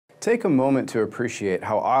Take a moment to appreciate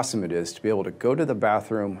how awesome it is to be able to go to the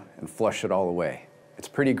bathroom and flush it all away. It's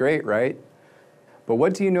pretty great, right? But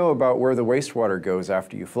what do you know about where the wastewater goes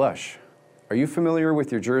after you flush? Are you familiar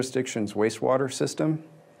with your jurisdiction's wastewater system?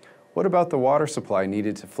 What about the water supply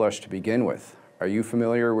needed to flush to begin with? Are you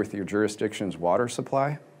familiar with your jurisdiction's water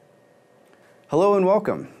supply? Hello and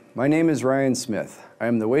welcome. My name is Ryan Smith. I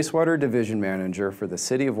am the Wastewater Division Manager for the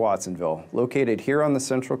City of Watsonville, located here on the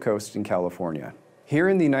Central Coast in California. Here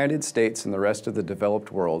in the United States and the rest of the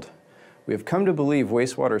developed world, we have come to believe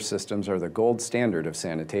wastewater systems are the gold standard of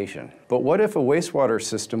sanitation. But what if a wastewater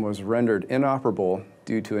system was rendered inoperable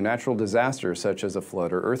due to a natural disaster such as a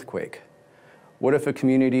flood or earthquake? What if a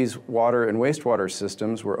community's water and wastewater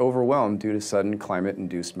systems were overwhelmed due to sudden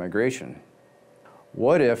climate-induced migration?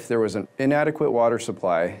 What if there was an inadequate water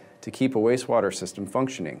supply to keep a wastewater system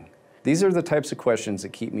functioning? These are the types of questions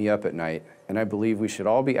that keep me up at night, and I believe we should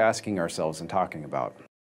all be asking ourselves and talking about.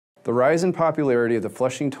 The rise in popularity of the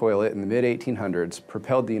flushing toilet in the mid-1800s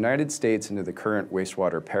propelled the United States into the current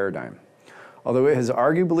wastewater paradigm. Although it has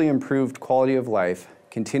arguably improved quality of life,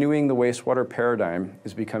 continuing the wastewater paradigm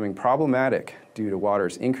is becoming problematic due to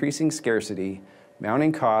water's increasing scarcity,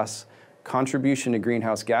 mounting costs, contribution to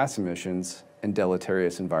greenhouse gas emissions, and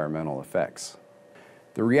deleterious environmental effects.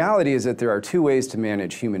 The reality is that there are two ways to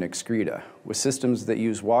manage human excreta, with systems that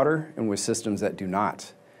use water and with systems that do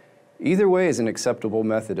not. Either way is an acceptable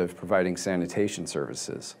method of providing sanitation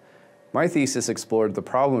services. My thesis explored the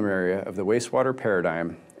problem area of the wastewater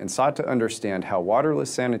paradigm and sought to understand how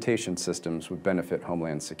waterless sanitation systems would benefit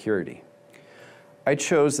Homeland security. I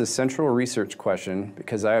chose this central research question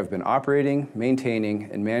because I have been operating,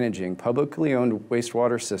 maintaining, and managing publicly owned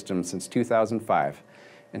wastewater systems since 2005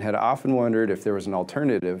 and had often wondered if there was an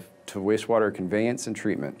alternative to wastewater conveyance and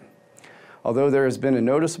treatment. Although there has been a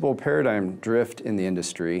noticeable paradigm drift in the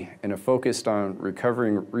industry and a focus on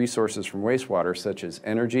recovering resources from wastewater such as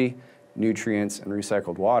energy, nutrients, and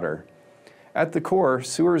recycled water, at the core,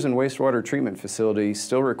 sewers and wastewater treatment facilities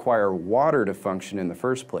still require water to function in the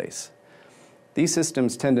first place. These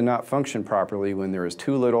systems tend to not function properly when there is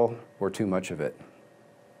too little or too much of it.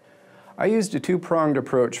 I used a two-pronged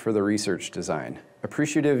approach for the research design: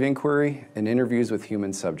 appreciative inquiry and interviews with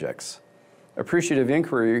human subjects. Appreciative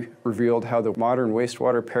inquiry revealed how the modern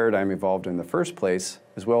wastewater paradigm evolved in the first place,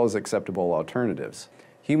 as well as acceptable alternatives.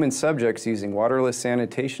 Human subjects using waterless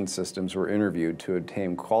sanitation systems were interviewed to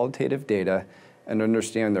obtain qualitative data and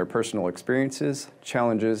understand their personal experiences,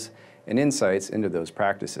 challenges, and insights into those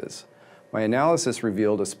practices. My analysis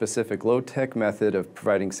revealed a specific low-tech method of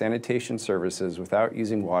providing sanitation services without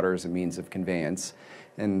using water as a means of conveyance,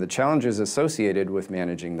 and the challenges associated with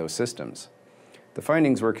managing those systems. The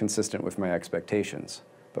findings were consistent with my expectations.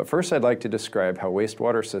 But first I'd like to describe how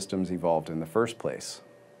wastewater systems evolved in the first place.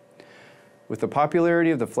 With the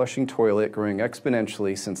popularity of the flushing toilet growing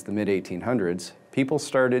exponentially since the mid-1800s, people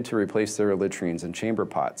started to replace their latrines and chamber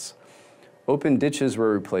pots. Open ditches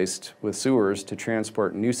were replaced with sewers to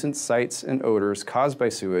transport nuisance sites and odors caused by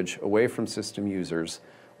sewage away from system users,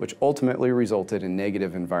 which ultimately resulted in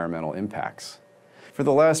negative environmental impacts. For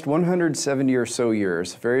the last 170 or so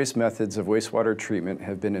years, various methods of wastewater treatment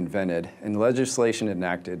have been invented and legislation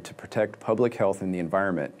enacted to protect public health and the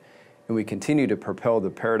environment, and we continue to propel the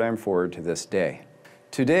paradigm forward to this day.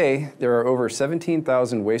 Today, there are over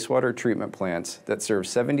 17,000 wastewater treatment plants that serve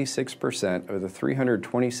 76% of the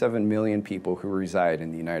 327 million people who reside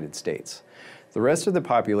in the United States. The rest of the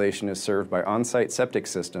population is served by on-site septic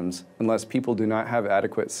systems unless people do not have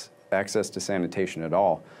adequate access to sanitation at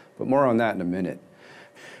all, but more on that in a minute.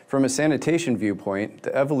 From a sanitation viewpoint,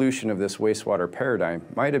 the evolution of this wastewater paradigm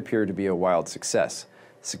might appear to be a wild success,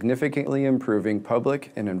 significantly improving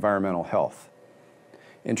public and environmental health.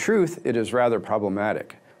 In truth, it is rather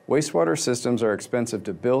problematic. Wastewater systems are expensive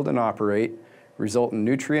to build and operate, result in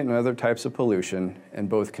nutrient and other types of pollution, and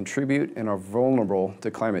both contribute and are vulnerable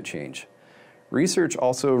to climate change. Research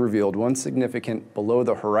also revealed one significant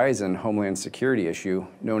below-the-horizon Homeland security issue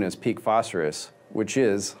known as peak phosphorus, which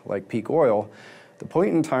is, like peak oil, the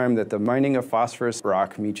point in time that the mining of phosphorus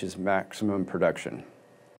rock reaches maximum production.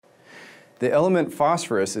 The element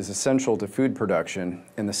phosphorus is essential to food production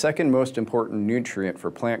and the second most important nutrient for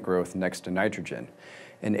plant growth next to nitrogen,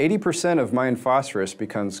 and 80% of mined phosphorus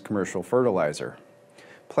becomes commercial fertilizer.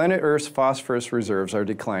 Planet Earth's phosphorus reserves are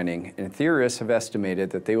declining, and theorists have estimated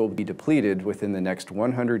that they will be depleted within the next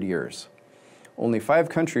 100 years. Only 5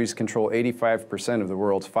 countries control 85% of the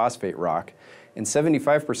world's phosphate rock, and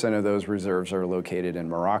 75% of those reserves are located in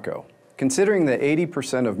Morocco. Considering that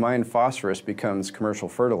 80% of mined phosphorus becomes commercial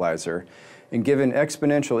fertilizer, and given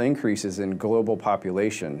exponential increases in global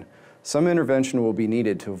population, Some intervention will be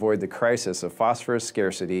needed to avoid the crisis of phosphorus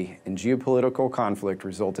scarcity and geopolitical conflict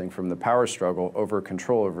resulting from the power struggle over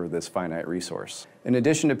control over this finite resource. In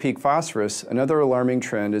addition to peak phosphorus, another alarming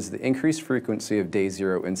trend is the increased frequency of day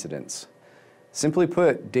zero incidents. Simply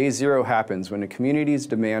put, day zero happens when a community's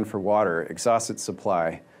demand for water exhausts its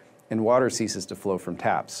supply and water ceases to flow from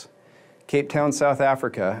taps. Cape Town, South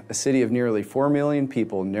Africa, a city of nearly 4 million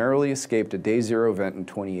people, narrowly escaped a day zero event in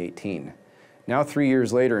 2018. Now 3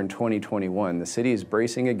 years later in 2021, the city is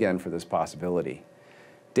bracing again for this possibility.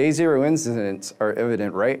 Day zero incidents are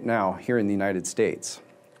evident right now here in the United States.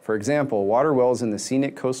 For example, water wells in the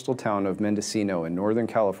scenic coastal town of Mendocino in Northern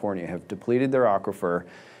California have depleted their aquifer,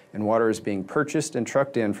 and water is being purchased and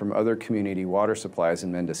trucked in from other community water supplies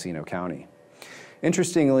in Mendocino County.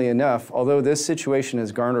 Interestingly enough, although this situation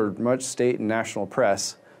has garnered much state and national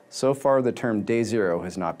press, so far the term day zero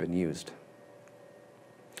has not been used.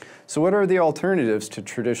 So what are the alternatives to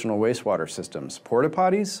traditional wastewater systems? Porta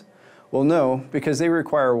potties? Well, no, because they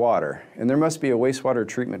require water, and there must be a wastewater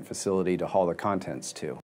treatment facility to haul the contents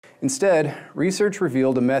to. Instead, research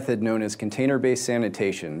revealed a method known as container-based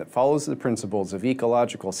sanitation that follows the principles of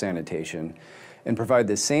ecological sanitation and provide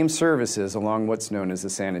the same services along what's known as the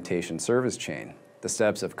sanitation service chain. The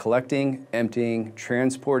steps of collecting, emptying,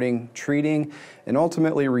 transporting, treating, and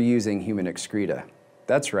ultimately reusing human excreta.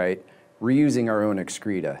 That's right, reusing our own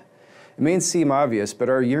excreta. It may seem obvious, but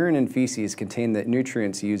our urine and feces contain the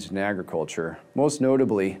nutrients used in agriculture, most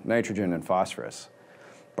notably nitrogen and phosphorus.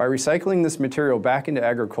 By recycling this material back into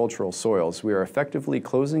agricultural soils, we are effectively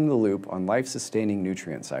closing the loop on life-sustaining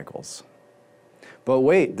nutrient cycles. But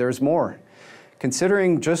wait, there's more.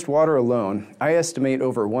 Considering just water alone, I estimate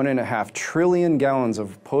over 1.5 trillion gallons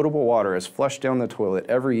of potable water is flushed down the toilet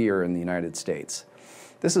every year in the United States.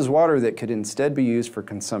 This is water that could instead be used for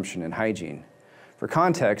consumption and hygiene. For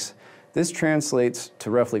context, this translates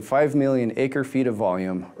to roughly 5 million acre-feet of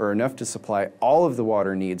volume, or enough to supply all of the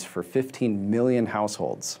water needs for 15 million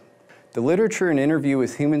households. The literature and interview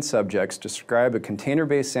with human subjects describe a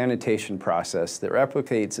container-based sanitation process that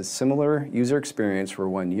replicates a similar user experience where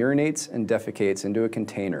one urinates and defecates into a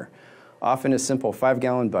container, often a simple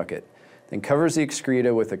 5-gallon bucket, then covers the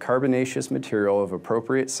excreta with a carbonaceous material of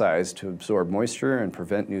appropriate size to absorb moisture and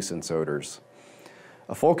prevent nuisance odors.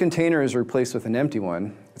 A full container is replaced with an empty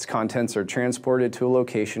one. Its contents are transported to a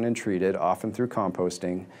location and treated, often through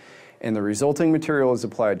composting, and the resulting material is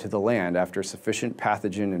applied to the land after sufficient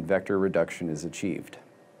pathogen and vector reduction is achieved.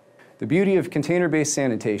 The beauty of container-based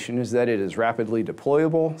sanitation is that it is rapidly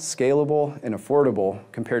deployable, scalable, and affordable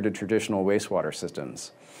compared to traditional wastewater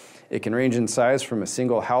systems. It can range in size from a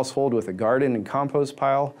single household with a garden and compost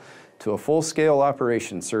pile to a full-scale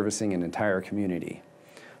operation servicing an entire community.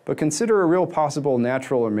 But consider a real possible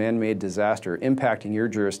natural or man-made disaster impacting your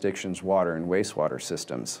jurisdiction's water and wastewater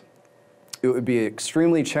systems. It would be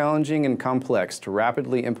extremely challenging and complex to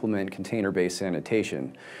rapidly implement container-based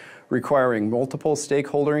sanitation, requiring multiple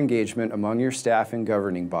stakeholder engagement among your staff and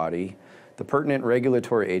governing body, the pertinent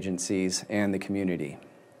regulatory agencies, and the community.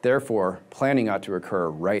 Therefore, planning ought to occur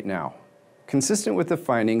right now. Consistent with the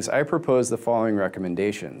findings, I propose the following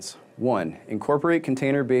recommendations. 1. Incorporate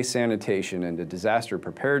container-based sanitation into disaster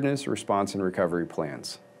preparedness, response, and recovery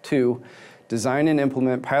plans. 2. Design and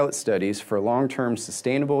implement pilot studies for long-term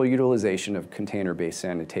sustainable utilization of container-based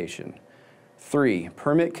sanitation. 3.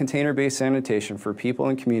 Permit container-based sanitation for people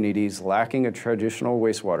and communities lacking a traditional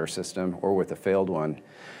wastewater system or with a failed one.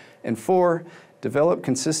 And 4. Develop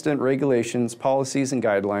consistent regulations, policies, and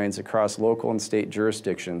guidelines across local and state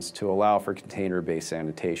jurisdictions to allow for container-based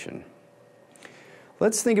sanitation.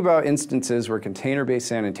 Let's think about instances where container-based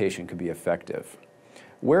sanitation could be effective.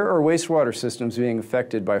 Where are wastewater systems being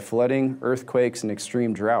affected by flooding, earthquakes, and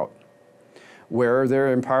extreme drought? Where are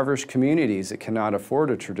there impoverished communities that cannot afford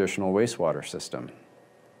a traditional wastewater system?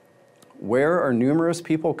 Where are numerous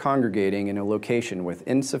people congregating in a location with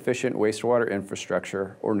insufficient wastewater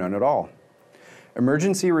infrastructure or none at all?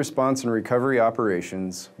 Emergency response and recovery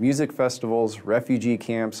operations, music festivals, refugee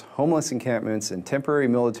camps, homeless encampments, and temporary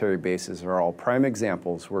military bases are all prime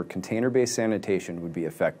examples where container-based sanitation would be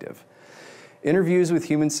effective. Interviews with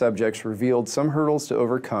human subjects revealed some hurdles to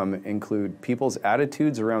overcome include people's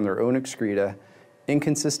attitudes around their own excreta,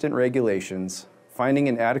 inconsistent regulations, finding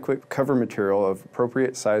an adequate cover material of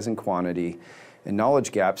appropriate size and quantity, and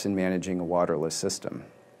knowledge gaps in managing a waterless system.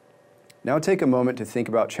 Now take a moment to think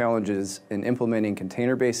about challenges in implementing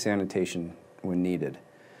container-based sanitation when needed.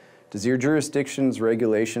 Does your jurisdiction's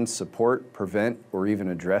regulations support, prevent, or even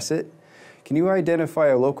address it? Can you identify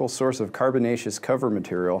a local source of carbonaceous cover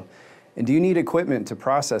material? And do you need equipment to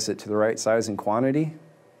process it to the right size and quantity?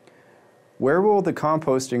 Where will the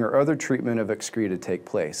composting or other treatment of excreta take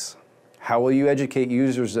place? How will you educate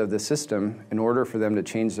users of the system in order for them to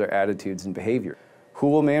change their attitudes and behavior? Who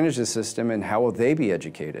will manage the system and how will they be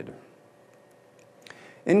educated?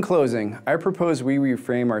 In closing, I propose we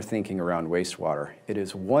reframe our thinking around wastewater. It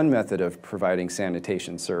is one method of providing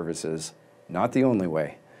sanitation services, not the only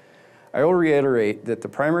way. I will reiterate that the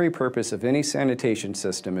primary purpose of any sanitation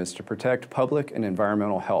system is to protect public and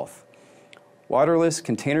environmental health. Waterless,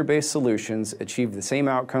 container-based solutions achieve the same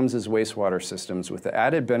outcomes as wastewater systems with the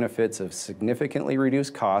added benefits of significantly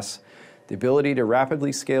reduced costs, the ability to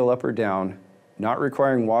rapidly scale up or down, not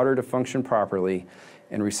requiring water to function properly,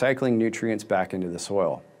 and recycling nutrients back into the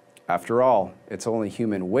soil. After all, it's only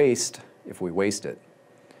human waste if we waste it.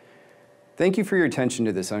 Thank you for your attention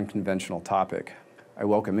to this unconventional topic. I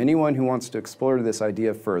welcome anyone who wants to explore this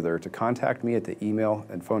idea further to contact me at the email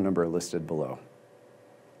and phone number listed below.